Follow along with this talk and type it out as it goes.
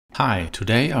Hi,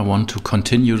 today I want to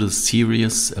continue the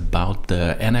series about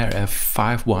the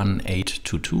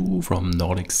nRF51822 from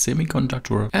Nordic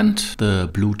Semiconductor and the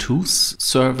Bluetooth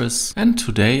service. And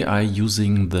today I'm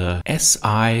using the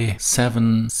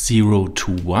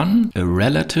Si7021, a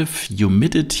relative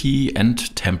humidity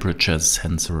and temperature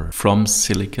sensor from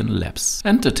Silicon Labs.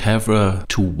 And it have a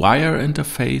two-wire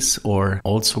interface, or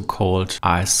also called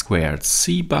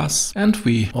I²C bus. And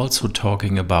we also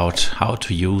talking about how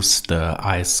to use the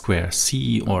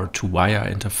I²C or two-wire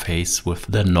interface with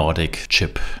the Nordic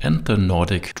chip and the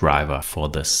Nordic driver for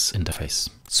this interface.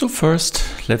 So first,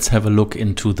 let's have a look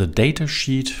into the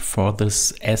datasheet for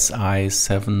this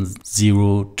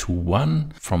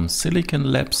Si7021 from Silicon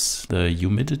Labs, the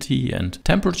humidity and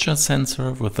temperature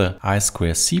sensor with the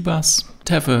I²C bus. It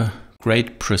have a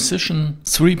great precision,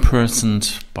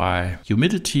 3% by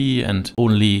humidity and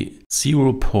only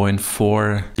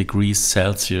 0.4 degrees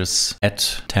Celsius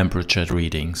at temperature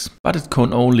readings. But it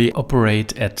can only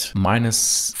operate at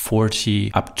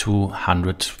 -40 up to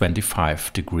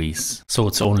 125 degrees. So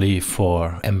it's only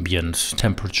for ambient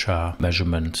temperature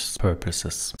measurement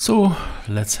purposes. So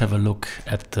let's have a look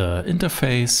at the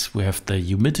interface. We have the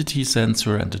humidity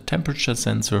sensor and the temperature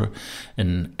sensor,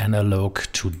 an analog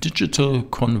to digital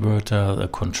converter, a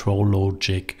control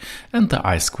logic, and the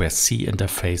I²C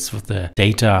interface with the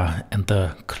data and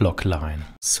the clock line.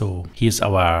 So here's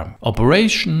our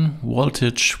operation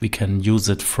voltage. We can use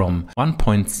it from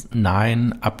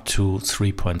 1.9 up to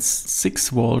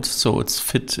 3.6 volts. So it's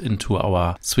fit into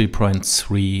our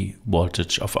 3.3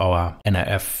 voltage of our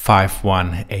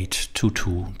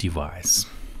nRF51822 device.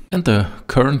 And the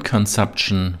current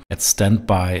consumption at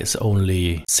standby is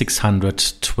only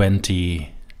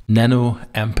 620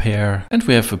 nanoampere, and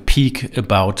we have a peak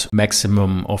about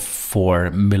maximum of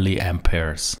 4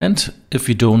 milliamperes. And if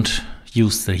we don't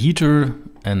use the heater,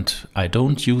 and I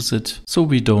don't use it, so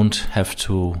we don't have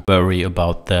to worry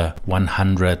about the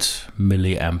 100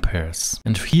 milliamperes.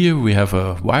 And here we have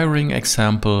a wiring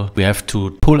example. We have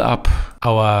to pull up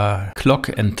our clock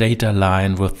and data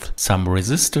line with some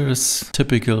resistors.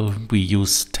 Typical, we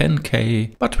use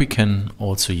 10K, but we can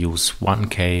also use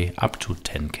 1K up to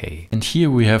 10K. And here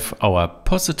we have our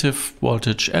positive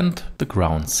voltage and the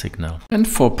ground signal. And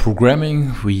for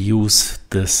programming, we use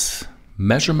this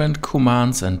measurement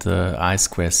commands and the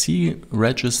I²C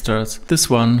registers. This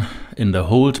one in the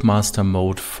hold master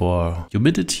mode for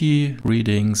humidity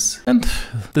readings, and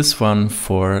this one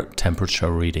for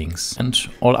temperature readings. And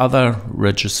all other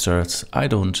registers I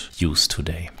don't use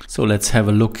today. So let's have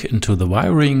a look into the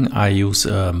wiring. I use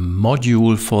a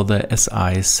module for the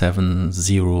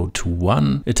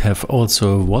Si7021. It have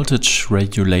also a voltage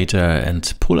regulator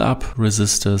and pull-up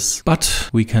resistors, but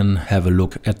we can have a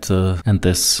look at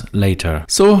this later.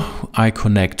 So I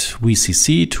connect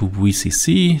VCC to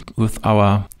VCC with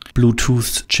our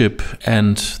Bluetooth chip,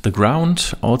 and the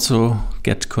ground also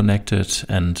get connected,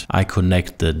 and I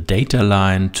connect the data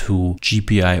line to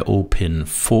GPIO pin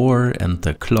 4 and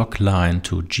the clock line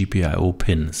to GPIO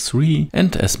pin 3.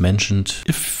 And as mentioned,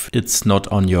 if it's not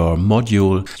on your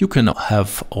module, you can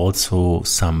have also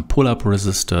some pull-up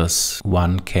resistors,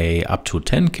 1K up to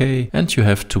 10K, and you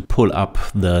have to pull up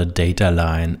the data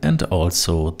line and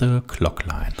also the clock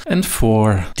line. And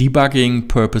for debugging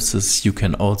purposes, you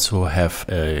can also have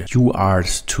a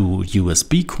UART to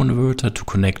USB converter to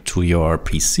connect to your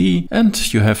PC,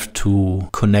 and you have to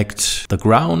connect the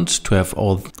ground to have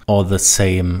all the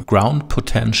same ground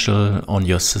potential on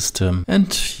your system,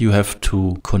 and you have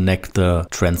to connect the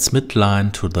transmit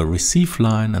line to the receive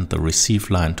line and the receive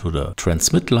line to the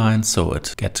transmit line, so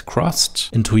it gets crossed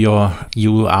into your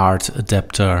UART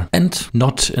adapter. And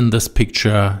not in this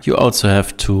picture, you also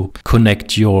have to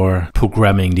connect your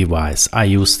programming device. I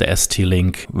use the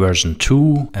ST-Link version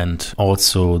 2 and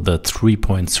also the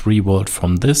 3.3 volt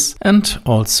from this, and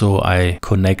also I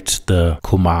connect the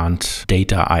command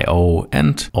data IO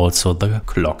and also the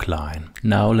clock line.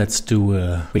 Now let's do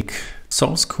a quick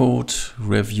source code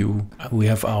review. We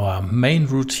have our main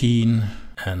routine,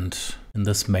 and in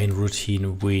this main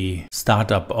routine, we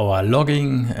start up our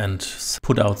logging and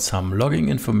put out some logging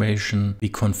information. We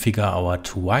configure our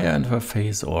two-wire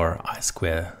interface or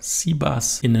I²C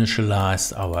bus,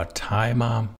 initialize our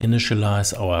timer,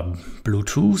 initialize our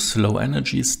Bluetooth low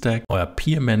energy stack, our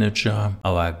peer manager,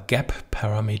 our gap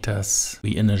parameters.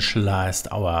 We initialized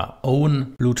our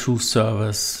own Bluetooth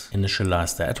service,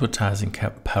 initialized the advertising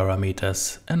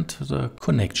parameters and the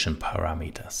connection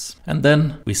parameters. And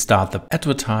then we start the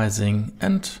advertising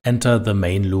and enter the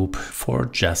main loop for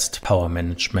just power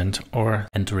management or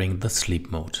entering the sleep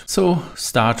mode. So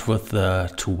start with the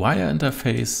two-wire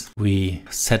interface. We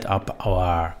set up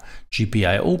our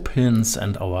GPIO pins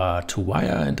and our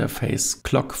two-wire interface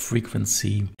clock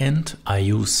frequency. And I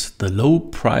use the low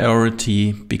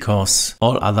priority because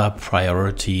all other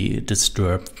priority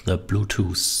disturb the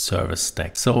Bluetooth service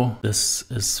stack. So this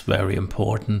is very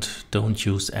important. Don't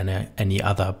use any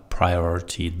other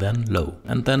priority than low.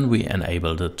 And then we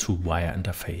enable the two-wire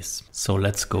interface. So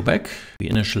let's go back. We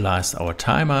initialized our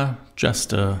timer,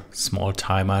 just a small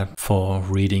timer for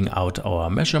reading out our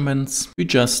measurements. We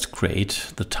just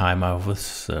create the timer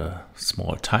with the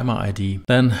small timer ID.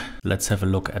 Then let's have a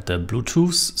look at the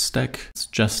Bluetooth stack. It's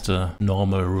just a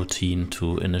normal routine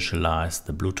to initialize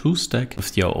the Bluetooth stack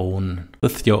with your own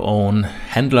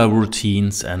handler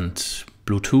routines and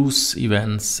Bluetooth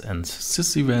events and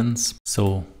sys events.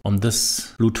 So on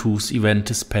this Bluetooth event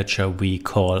dispatcher, we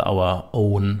call our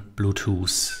own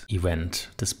Bluetooth event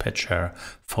dispatcher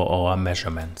for our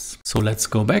measurements. So let's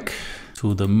go back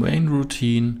to the main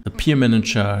routine. The peer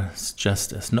manager is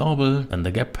just as normal and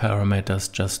the gap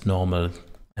parameters just normal.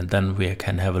 And then we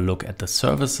can have a look at the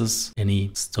services.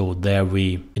 So there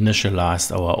we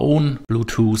initialized our own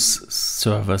Bluetooth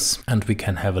service and we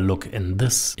can have a look in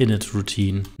this init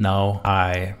routine. Now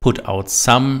I put out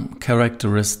some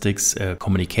characteristics,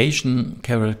 communication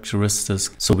characteristics,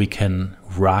 so we can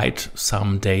write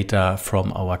some data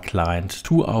from our client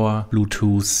to our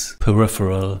Bluetooth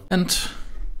peripheral. And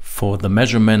for the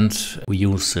measurement, we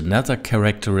use another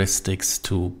characteristics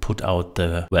to put out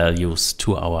the values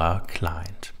to our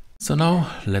client. So now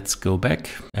let's go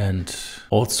back, and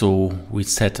also we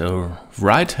set a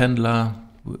write handler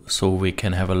so we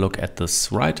can have a look at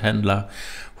this write handler.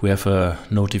 We have a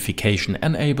notification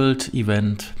enabled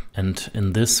event, and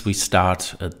in this we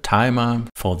start a timer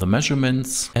for the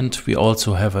measurements, and we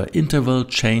also have an interval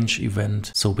change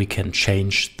event so we can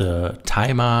change the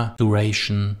timer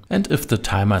duration, and if the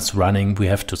timer is running we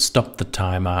have to stop the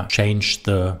timer, change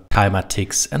the timer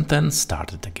ticks and then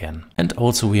start it again. And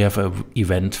also we have an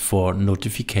event for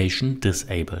notification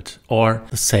disabled, or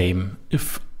the same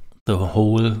if the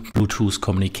whole Bluetooth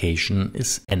communication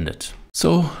is ended.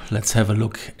 So let's have a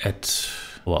look at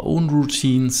our own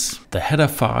routines. The header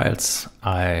files,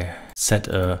 I set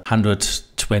a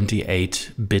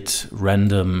 128-bit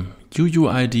random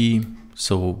UUID,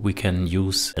 so we can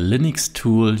use a Linux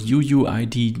tool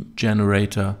UUID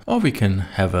generator, or we can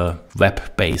have a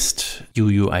web-based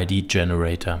UUID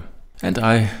generator. And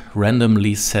I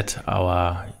randomly set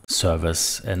our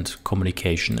service and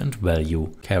communication and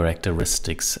value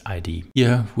characteristics ID.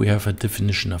 Here we have a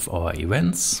definition of our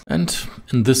events, and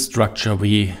in this structure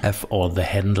we have all the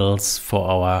handles for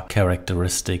our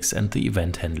characteristics and the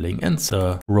event handling, and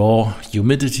the raw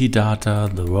humidity data,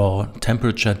 the raw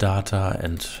temperature data,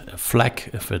 and a flag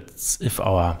if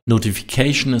our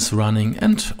notification is running,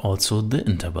 and also the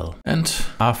interval. And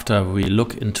after we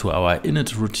look into our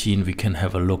init routine, we can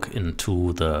have a look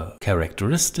into the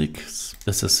characteristics.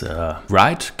 This is a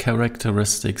write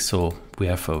characteristic, so we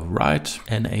have a write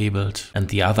enabled, and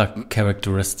the other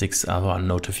characteristics are our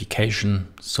notification,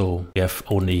 so we have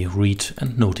only read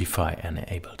and notify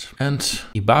enabled. And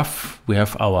above we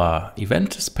have our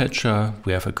event dispatcher,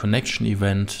 we have a connection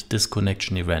event,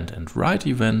 disconnection event and write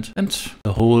event, and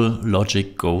the whole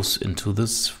logic goes into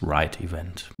this write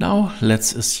event. Now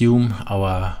let's assume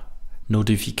our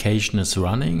notification is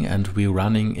running and we're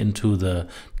running into the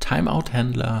timeout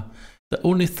handler. The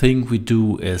only thing we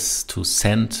do is to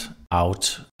send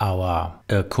out our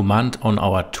command on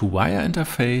our two-wire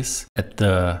interface at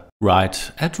the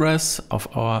right address of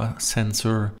our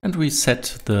sensor, and we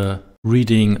set the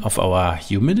reading of our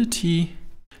humidity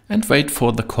and wait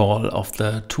for the call of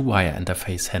the two-wire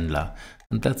interface handler.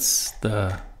 And that's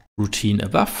the routine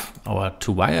above, our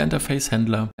two-wire interface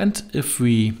handler. And if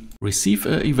we receive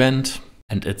an event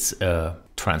and it's a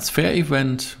transfer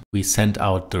event, we send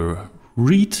out the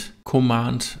read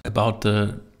command about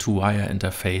the two-wire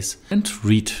interface and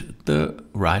read the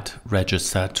write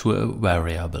register to a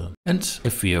variable. And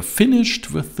if we are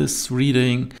finished with this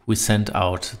reading, we send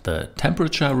out the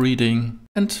temperature reading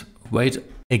and wait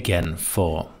again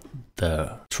for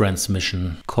the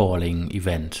transmission calling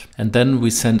event. And then we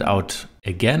send out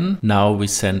again. Now we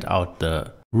send out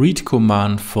the read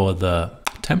command for the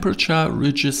temperature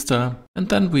register, and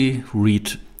then we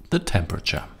read the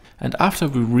temperature. And after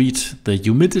we read the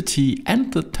humidity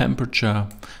and the temperature,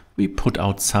 we put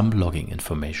out some logging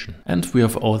information. And we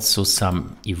have also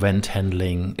some event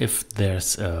handling if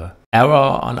there's an error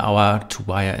on our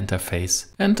two-wire interface.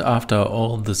 And after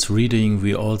all this reading,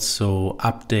 we also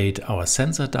update our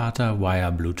sensor data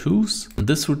via Bluetooth in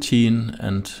this routine,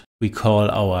 and we call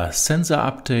our sensor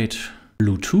update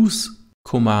Bluetooth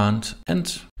command,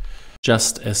 and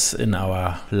just as in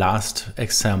our last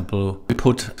example, we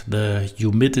put the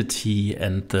humidity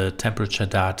and the temperature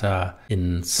data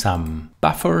in some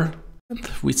buffer. And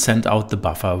we send out the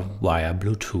buffer via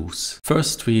Bluetooth.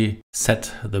 First we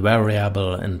set the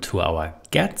variable into our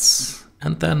gets,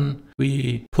 and then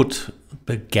we put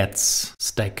the gets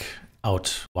stack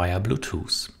out via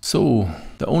Bluetooth. So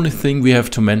the only thing we have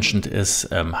to mention is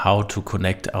how to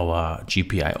connect our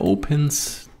GPIO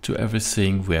pins to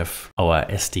everything. We have our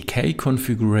SDK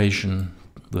configuration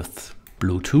with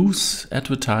Bluetooth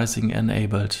advertising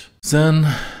enabled.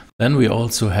 Then we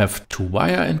also have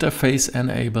two-wire interface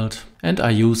enabled, and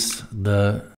I use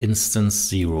the instance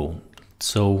 0.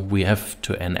 So we have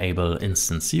to enable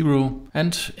instance 0,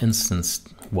 and instance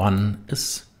 1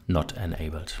 is not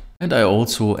enabled. And I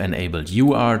also enabled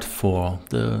UART for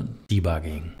the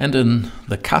debugging. And in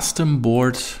the custom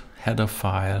board header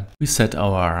file, we set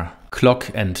our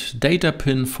clock and data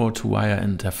pin for two-wire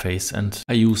interface, and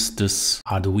I use this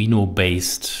Arduino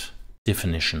based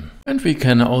definition. And we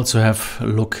can also have a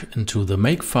look into the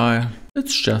makefile.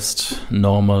 It's just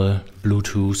normal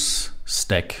Bluetooth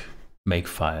stack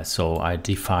makefile. So I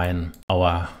define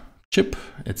our chip.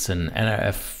 It's an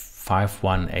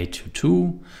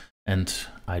nRF51822, and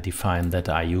I define that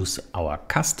I use our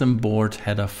custom board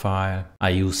header file. I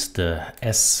use the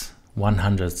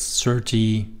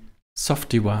Si7021 soft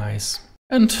device,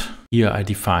 and here I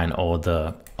define all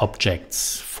the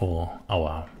objects for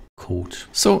our code.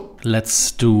 So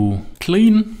let's do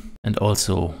clean, and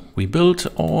also we build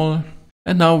all,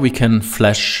 and now we can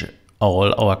flash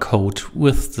all our code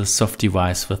with the soft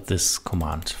device with this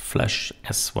command, flash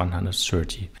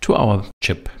Si7021 to our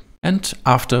chip. And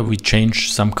after we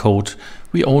change some code,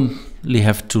 we only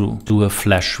have to do a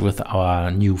flash with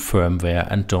our new firmware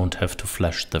and don't have to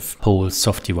flash the whole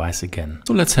soft device again.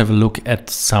 So let's have a look at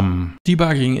some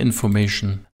debugging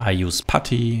information. I use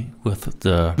PuTTY with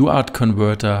the UART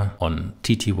converter on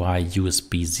TWI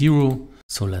USB 0.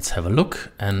 So let's have a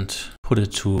look and put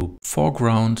it to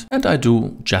foreground, and I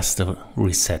do just a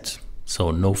reset. So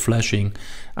no flashing,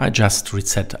 I just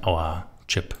reset our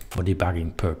chip for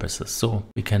debugging purposes. So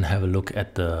we can have a look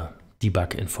at the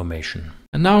debug information.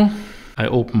 And now I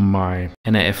open my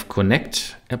nRF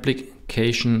Connect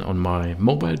application on my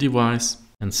mobile device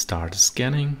and start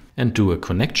scanning and do a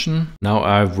connection. Now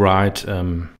I write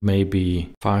maybe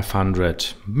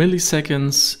 500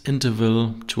 milliseconds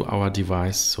interval to our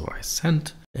device. So I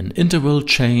send an interval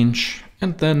change,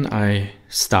 and then I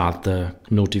start the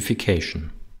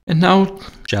notification. And now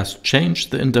just change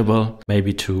the interval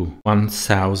maybe to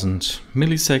 1000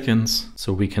 milliseconds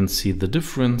so we can see the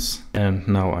difference. And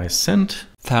now I send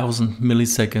 1000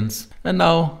 milliseconds, and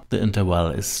now the interval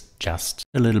is just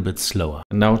a little bit slower.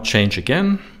 And now change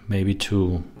again, maybe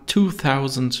to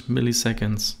 2000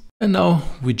 milliseconds. And now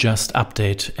we just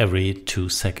update every 2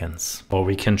 seconds. Or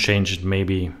we can change it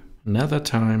maybe another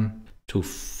time to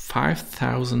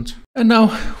 5000. And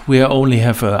now we only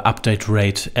have an update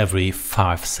rate every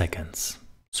 5 seconds.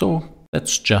 So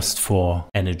that's just for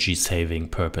energy saving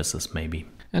purposes maybe.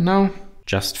 And now,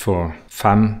 just for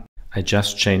fun, I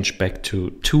just changed back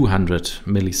to 200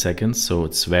 milliseconds, so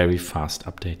it's very fast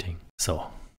updating.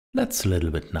 So that's a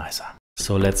little bit nicer.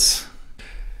 So let's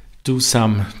do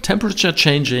some temperature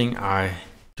changing. I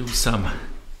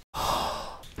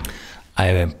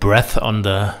breath on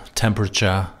the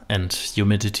temperature and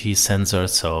humidity sensor,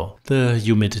 so the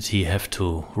humidity have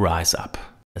to rise up,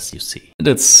 as you see. And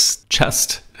it's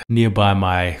just nearby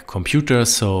my computer,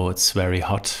 so it's very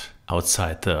hot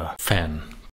outside the fan.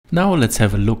 Now let's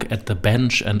have a look at the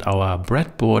bench and our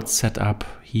breadboard setup.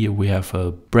 Here we have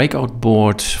a breakout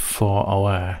board for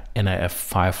our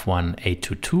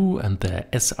nRF51822 and the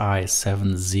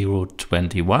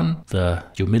Si7021, the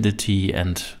humidity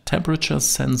and temperature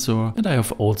sensor. And I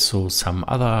have also some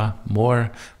other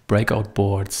more breakout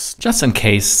boards, just in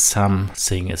case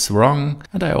something is wrong.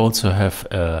 And I also have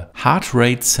a heart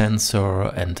rate sensor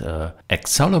and an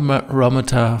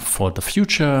accelerometer for the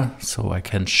future, so I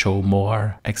can show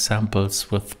more examples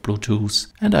with Bluetooth.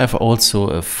 And I have also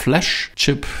a flash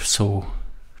chip, so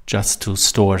just to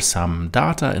store some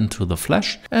data into the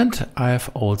flash. And I have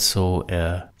also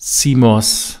a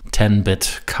CMOS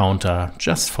 10-bit counter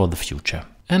just for the future.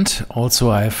 And also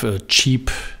I have a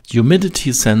cheap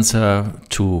humidity sensor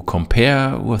to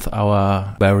compare with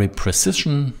our very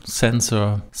precision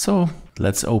sensor. So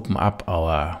let's open up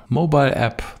our mobile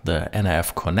app, the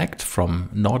nRF Connect from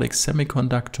Nordic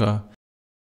Semiconductor,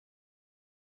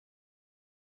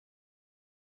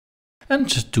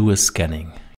 and do a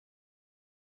scanning.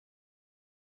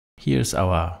 Here's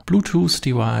our Bluetooth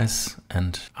device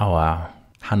and our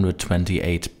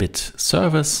 128-bit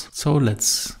service. So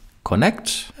let's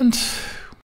connect, and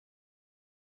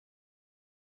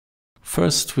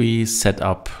first we set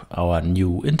up our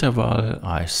new interval.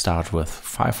 I start with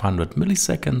 500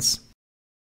 milliseconds.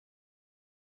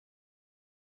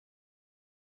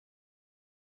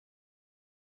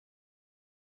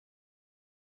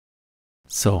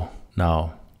 So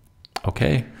now,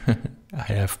 okay, I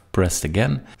have pressed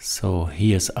again. So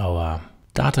here's our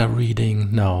data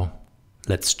reading. Now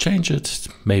let's change it,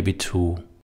 maybe to,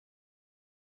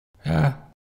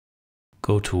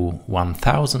 go to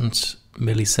 1000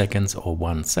 milliseconds or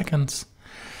 1 second.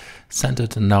 Send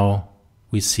it, and now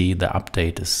we see the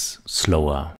update is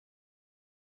slower.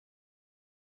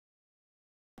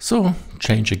 So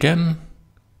change again.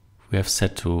 We have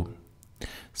set to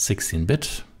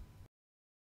 16-bit.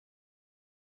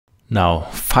 Now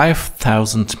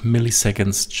 5000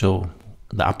 milliseconds show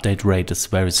the update rate is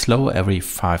very slow, every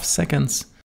 5 seconds.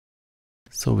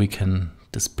 So we can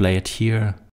display it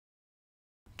here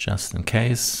just in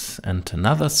case. And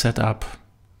another setup,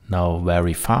 now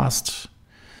very fast.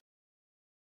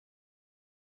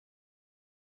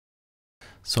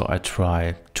 So I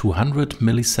try 200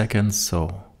 milliseconds,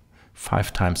 so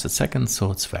 5 times a second,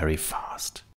 so it's very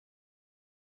fast.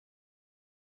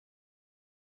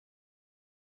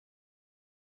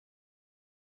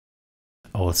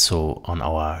 Also on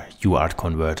our UART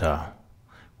converter,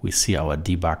 we see our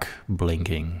debug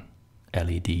blinking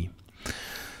LED.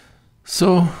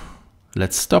 So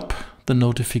let's stop the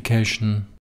notification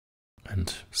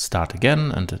and start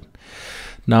again. And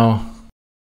now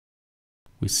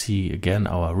we see again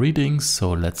our readings.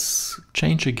 So let's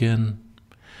change again.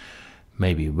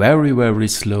 Maybe very, very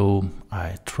slow.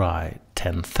 I try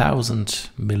 10,000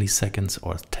 milliseconds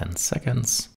or 10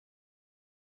 seconds.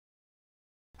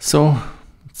 So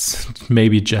it's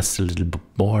maybe just a little bit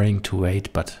boring to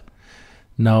wait, but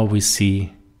now we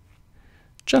see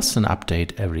just an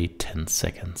update every 10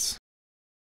 seconds.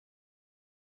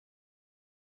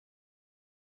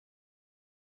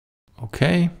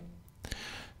 Okay,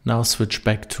 now switch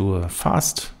back to a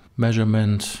fast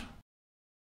measurement,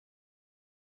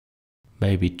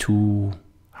 maybe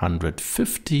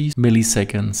 250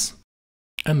 milliseconds,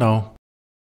 and now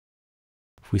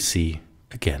we see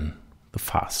again the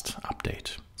fast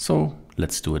update. So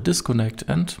let's do a disconnect,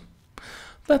 and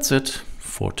that's it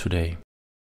for today.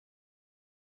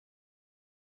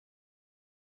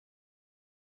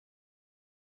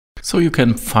 So you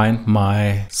can find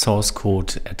my source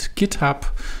code at GitHub.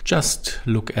 Just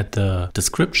look at the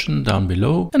description down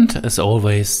below. And as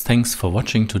always, thanks for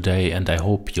watching today, and I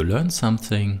hope you learned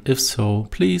something. If so,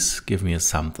 please give me a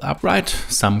thumbs up, write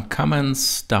some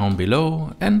comments down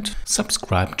below, and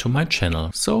subscribe to my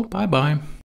channel. So bye bye.